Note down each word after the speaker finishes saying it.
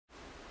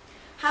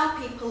how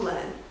people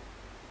learn.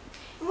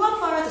 In one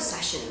of our other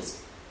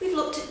sessions, we've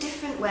looked at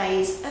different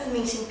ways of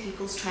meeting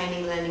people's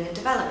training, learning and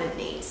development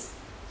needs.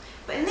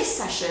 But in this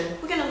session,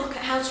 we're going to look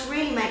at how to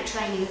really make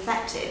training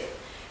effective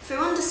through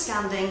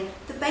understanding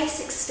the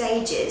basic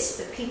stages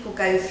that people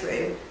go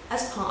through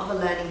as part of a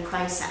learning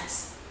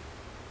process.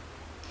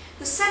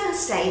 There's 7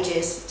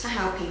 stages to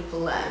how people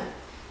learn.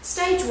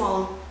 Stage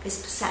 1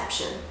 is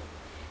perception.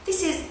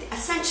 This is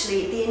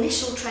essentially the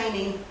initial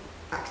training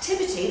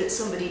activity that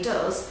somebody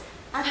does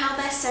and how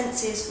their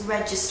senses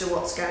register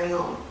what's going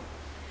on.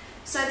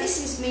 So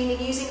this is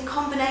meaning using a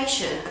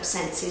combination of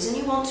senses, and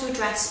you want to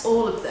address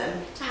all of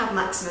them to have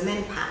maximum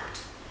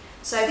impact.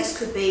 So this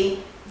could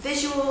be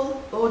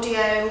visual,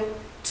 audio,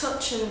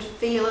 touch and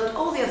feel and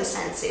all the other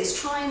senses.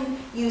 Try and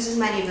use as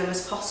many of them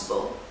as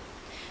possible.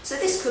 So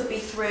this could be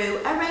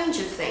through a range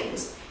of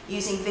things,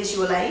 using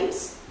visual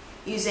aids,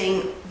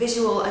 using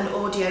visual and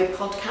audio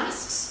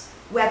podcasts,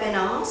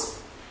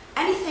 webinars,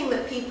 anything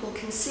that people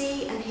can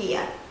see and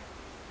hear.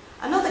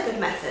 Another good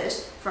method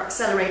for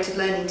accelerated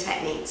learning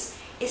techniques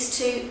is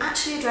to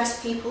actually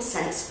address people's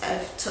sense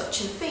of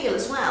touch and feel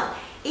as well,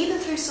 even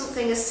through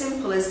something as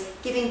simple as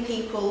giving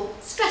people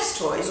stress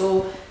toys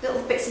or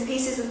little bits and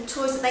pieces of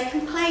toys that they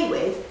can play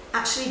with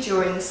actually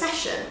during the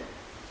session.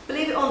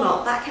 Believe it or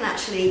not, that can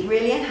actually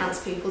really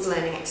enhance people's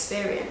learning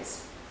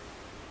experience.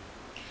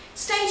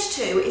 Stage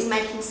 2 is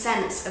making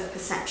sense of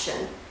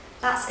perception.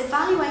 That's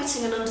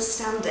evaluating and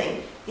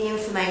understanding the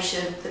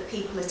information that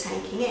people are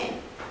taking in.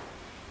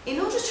 In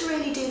order to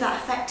really do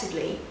that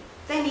effectively,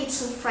 they need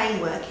some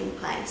framework in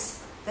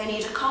place. They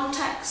need a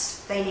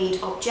context, they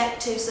need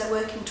objectives they're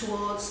working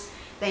towards,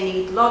 they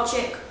need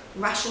logic,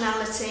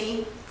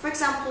 rationality. For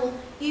example,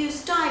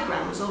 use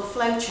diagrams or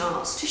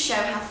flowcharts to show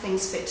how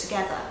things fit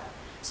together,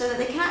 so that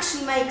they can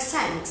actually make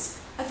sense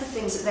of the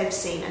things that they've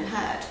seen and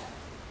heard.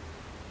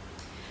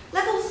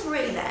 Level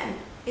 3 then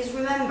is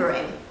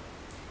remembering.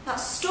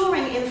 That's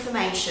storing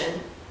information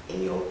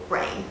in your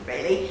brain,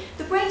 really.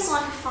 The brain's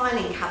like a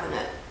filing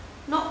cabinet.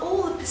 Not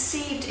all the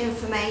perceived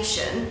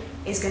information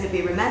is going to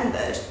be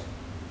remembered.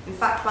 In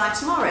fact, by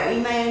tomorrow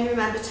you may only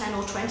remember 10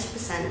 or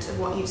 20% of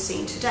what you've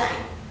seen today.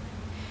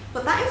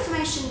 But that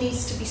information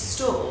needs to be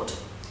stored,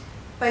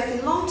 both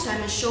in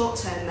long-term and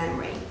short-term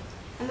memory.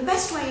 And the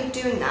best way of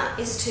doing that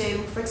is to,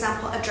 for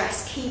example,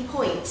 address key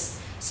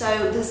points,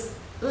 so there's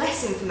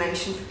less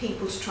information for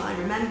people to try and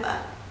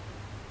remember.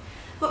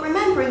 But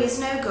remembering is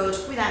no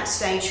good without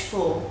stage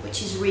 4,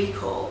 which is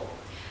recall.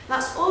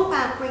 That's all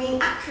about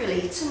bringing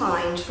accurately to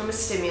mind from a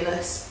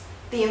stimulus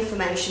the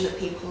information that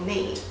people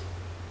need.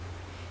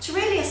 To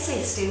really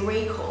assist in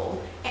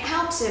recall, it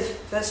helps if,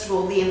 first of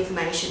all, the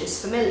information is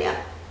familiar.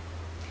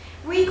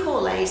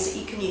 Recall aids that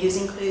you can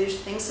use include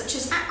things such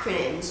as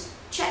acronyms,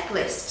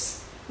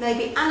 checklists,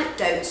 maybe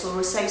anecdotes or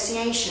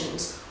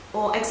associations,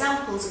 or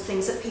examples of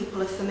things that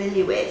people are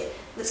familiar with.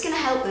 That's going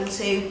to help them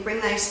to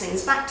bring those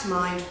things back to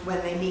mind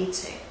when they need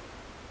to.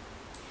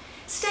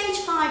 Stage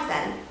 5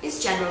 then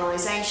is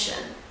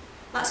generalisation.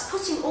 That's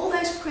putting all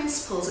those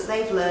principles that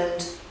they've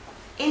learned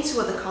into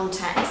other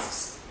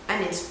contexts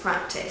and into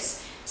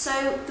practice.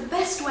 So the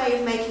best way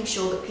of making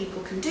sure that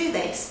people can do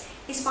this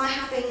is by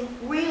having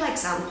real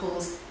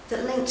examples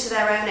that link to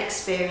their own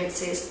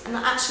experiences and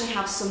that actually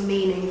have some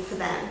meaning for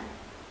them.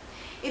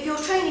 If you're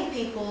training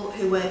people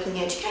who work in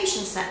the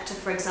education sector,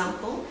 for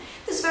example,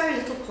 there's very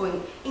little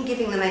point in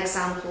giving them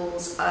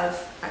examples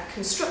of a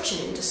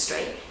construction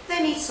industry.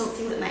 They need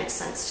something that makes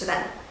sense to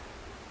them.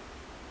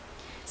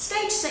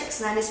 Stage 6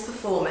 then is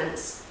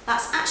performance.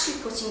 That's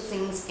actually putting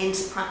things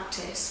into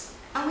practice.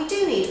 And we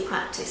do need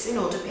practice in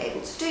order to be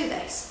able to do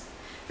this.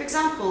 For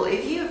example,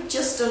 if you've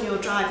just done your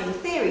driving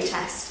theory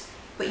test,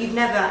 but you've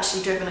never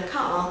actually driven a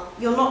car,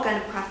 you're not going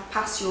to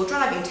pass your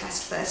driving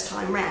test first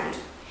time round.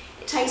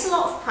 It takes a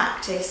lot of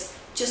practice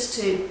just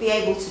to be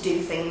able to do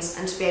things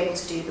and to be able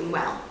to do them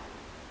well.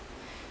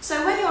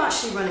 So when you're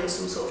actually running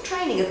some sort of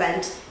training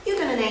event, you're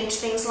going to need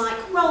things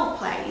like role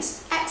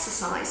plays,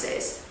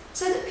 exercises,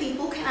 so that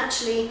people can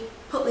actually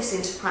put this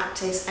into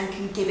practice and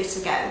can give it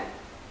a go.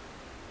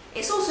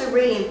 It's also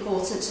really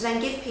important to then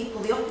give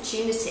people the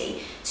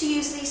opportunity to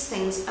use these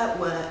things at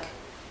work.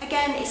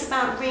 Again, it's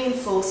about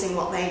reinforcing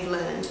what they've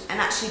learned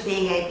and actually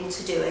being able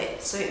to do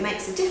it, so it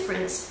makes a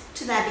difference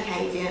to their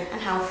behaviour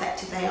and how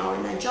effective they are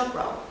in their job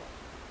role.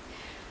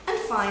 And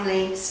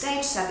finally,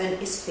 stage 7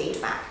 is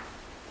feedback.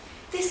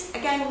 This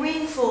again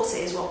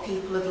reinforces what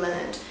people have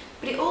learned,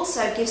 but it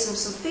also gives them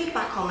some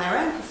feedback on their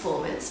own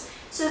performance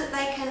so that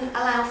they can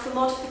allow for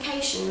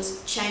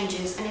modifications,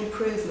 changes and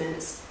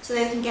improvements so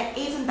they can get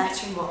even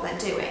better in what they're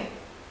doing.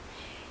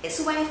 It's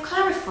a way of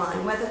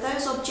clarifying whether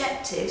those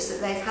objectives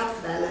that they've had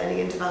for their learning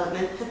and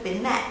development have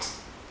been met.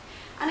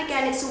 And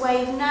again, it's a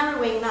way of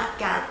narrowing that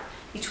gap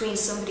between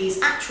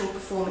somebody's actual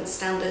performance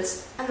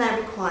standards and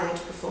their required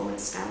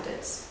performance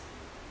standards.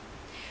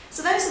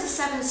 So those are the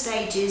 7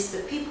 stages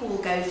that people will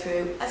go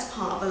through as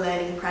part of a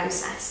learning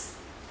process.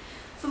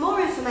 For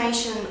more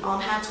information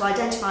on how to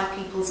identify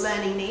people's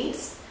learning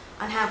needs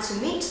and how to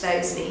meet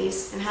those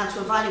needs and how to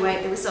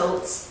evaluate the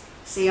results,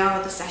 see our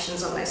other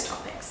sessions on those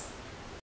topics.